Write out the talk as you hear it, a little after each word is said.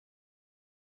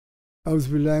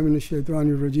Auzubillahi minash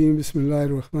shaitanir rajim.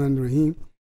 Bismillahir rahmanir rahim.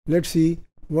 Let's see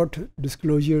what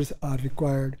disclosures are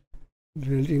required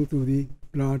relating to the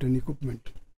plant and equipment.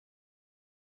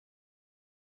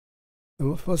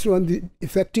 So first one, the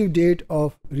effective date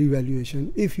of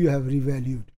revaluation, if you have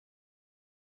revalued.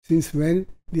 Since when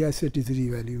the asset is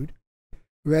revalued,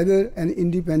 whether an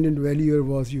independent valuer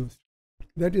was used.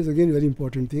 That is again a very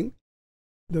important thing.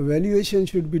 The valuation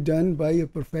should be done by a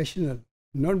professional,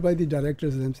 not by the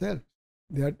directors themselves.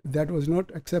 That was not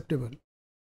acceptable.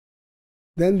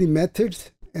 Then the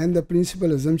methods and the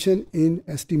principal assumption in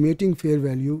estimating fair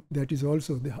value, that is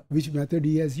also which method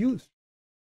he has used,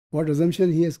 what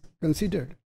assumption he has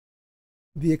considered,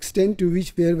 the extent to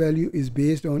which fair value is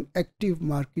based on active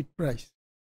market price.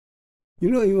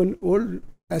 You know, even old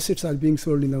assets are being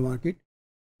sold in the market.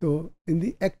 So in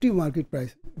the active market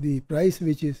price, the price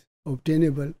which is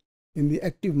obtainable in the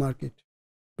active market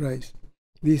price,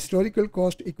 the historical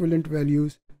cost equivalent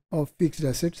values of fixed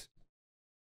assets,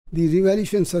 the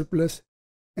revaluation surplus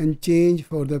and change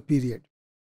for the period.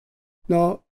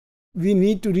 Now, we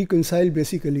need to reconcile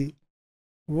basically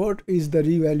what is the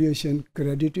revaluation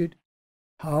credited,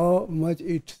 how much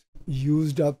it's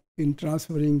used up in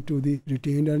transferring to the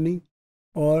retained earning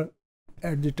or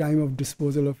at the time of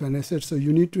disposal of an asset. So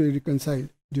you need to reconcile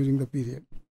during the period.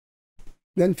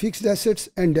 Then fixed assets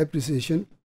and depreciation.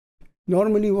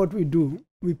 Normally what we do,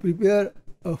 we prepare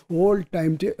a whole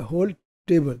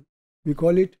table. We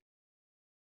call it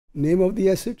name of the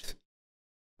assets,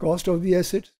 cost of the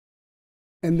assets,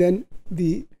 and then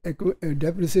the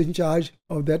depreciation charge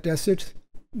of that assets,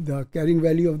 the carrying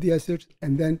value of the assets,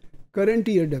 and then current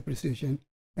year depreciation,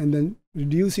 and then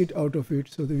reduce it out of it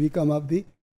so that we come up the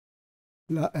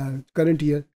current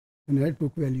year net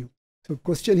book value. So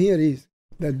question here is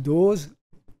that those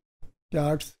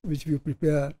charts which we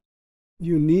prepare,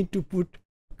 you need to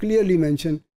clearly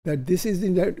mention that this is the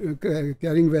net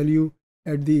carrying value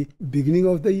at the beginning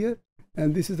of the year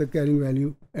and this is the carrying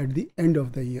value at the end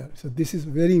of the year. So this is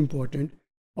very important.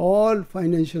 All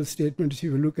financial statements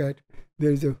you look at,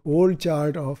 there is a whole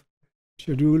chart of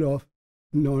schedule of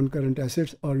non-current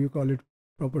assets, or you call it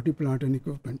property, plant and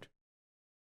equipment.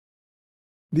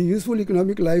 The useful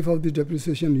economic life of the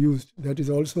depreciation used, that is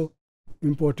also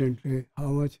important,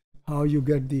 how you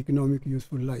get the economic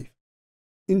useful life.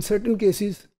 In certain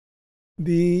cases,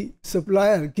 the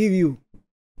supplier give you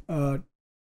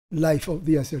life of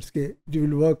the assets. It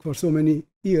will work for so many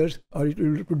years or it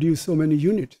will produce so many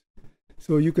units.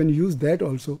 So you can use that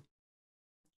also.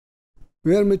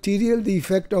 Where material, the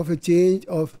effect of a change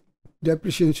of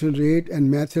depreciation rate and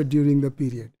method during the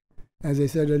period. As I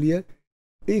said earlier,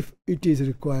 if it is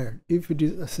required, if it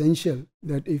is essential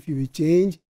that if you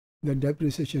change the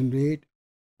depreciation rate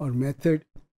or method,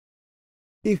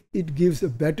 if it gives a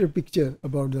better picture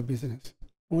about the business,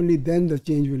 only then the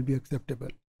change will be acceptable.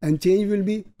 And change will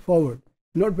be forward,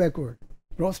 not backward.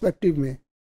 Prospective में,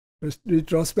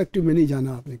 retrospective में नहीं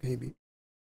जाना आपने कहीं भी.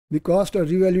 The cost or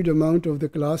revalued amount of the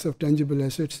class of tangible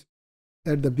assets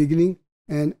at the beginning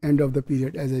and end of the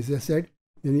period. As I said,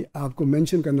 यानी आपको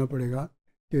mention करना पड़ेगा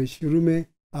कि शुरू में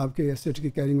आपके assets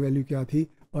की carrying value क्या थी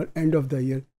और end of the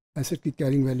year asset की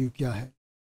carrying value क्या है.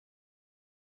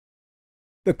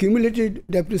 The cumulative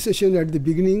depreciation at the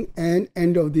beginning and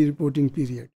end of the reporting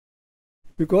period.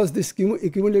 Because this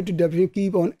accumulated depreciation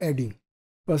keep on adding.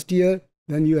 First year,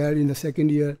 then you add in the second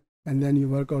year, and then you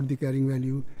work out the carrying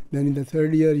value. Then in the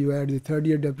third year, you add the third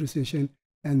year depreciation,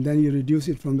 and then you reduce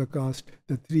it from the cost,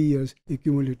 the 3 years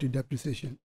accumulated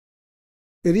depreciation.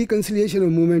 A reconciliation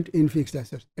of movement in fixed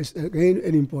assets is again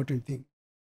an important thing.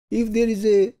 If there is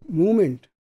a movement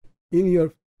in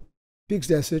your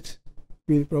fixed assets,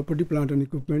 mean property, plant and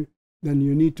equipment, then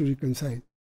you need to reconcile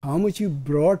how much you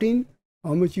brought in,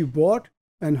 how much you bought,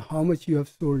 and how much you have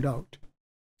sold out.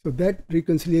 So that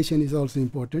reconciliation is also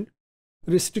important.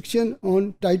 Restriction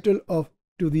on title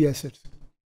to the assets.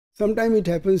 Sometimes it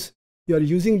happens you are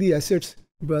using the assets,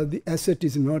 but the asset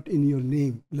is not in your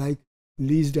name, like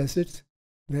leased assets.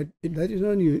 That is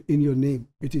not in your name.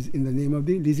 It is in the name of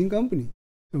the leasing company.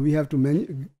 So we have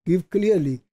to give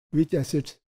clearly which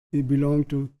assets belong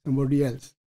to somebody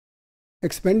else.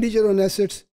 Expenditure on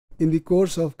assets in the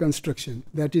course of construction.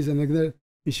 That is another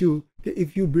issue.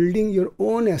 If you're building your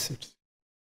own assets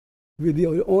with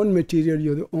your own material,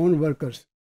 your own workers,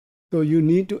 so you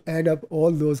need to add up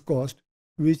all those costs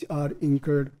which are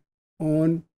incurred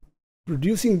on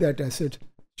producing that asset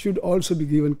should also be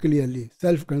given clearly.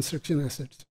 Self-construction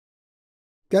assets.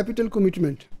 Capital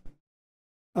commitment.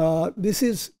 This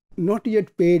is not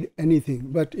yet paid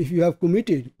anything, but if you have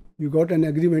committed, you got an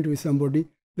agreement with somebody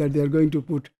that they are going to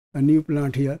put a new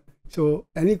plant here. So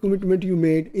any commitment you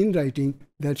made in writing,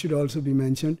 that should also be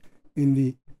mentioned in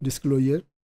the disclosure.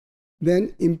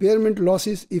 Then impairment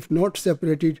losses, if not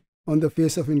separated on the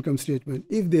face of income statement,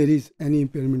 if there is any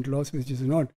impairment loss which is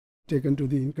not taken to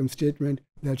the income statement,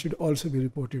 that should also be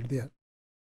reported there.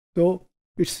 So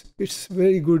it's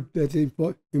very good, that's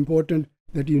important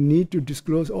that you need to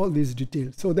disclose all these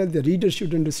details so that the reader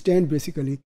should understand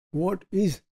basically what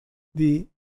is the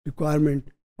requirement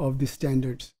of the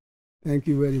standards. Thank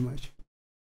you very much.